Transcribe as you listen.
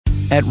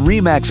At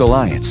REMAX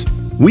Alliance,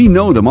 we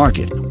know the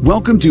market.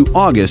 Welcome to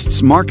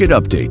August's Market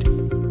Update.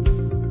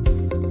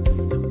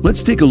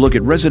 Let's take a look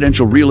at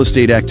residential real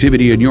estate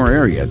activity in your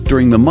area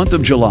during the month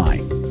of July.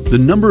 The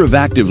number of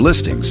active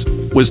listings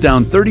was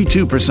down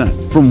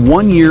 32% from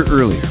 1 year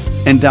earlier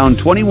and down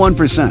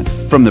 21%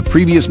 from the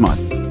previous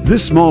month.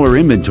 This smaller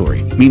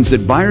inventory means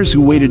that buyers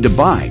who waited to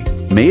buy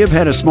may have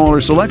had a smaller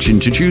selection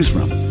to choose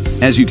from.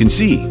 As you can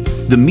see,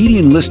 the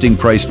median listing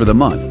price for the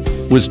month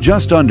was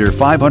just under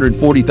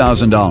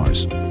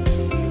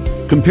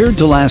 $540,000. Compared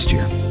to last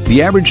year,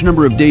 the average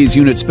number of days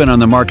units spent on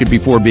the market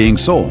before being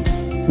sold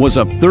was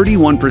up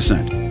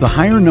 31%. The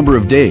higher number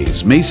of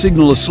days may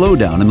signal a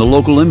slowdown in the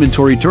local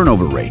inventory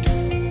turnover rate.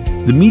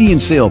 The median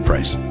sale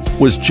price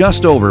was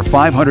just over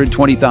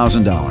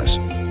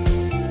 $520,000.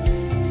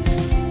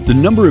 The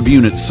number of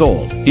units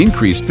sold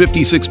increased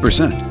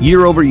 56%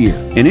 year over year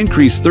and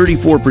increased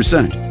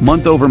 34%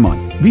 month over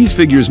month. These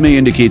figures may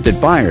indicate that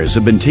buyers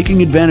have been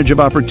taking advantage of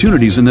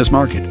opportunities in this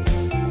market.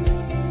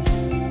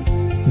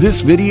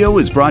 This video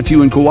is brought to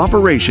you in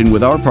cooperation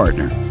with our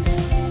partner.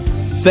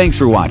 Thanks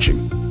for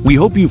watching. We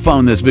hope you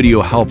found this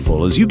video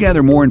helpful as you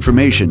gather more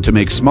information to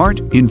make smart,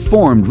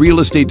 informed real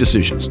estate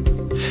decisions.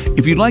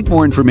 If you'd like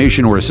more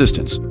information or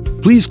assistance,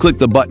 please click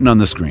the button on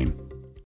the screen.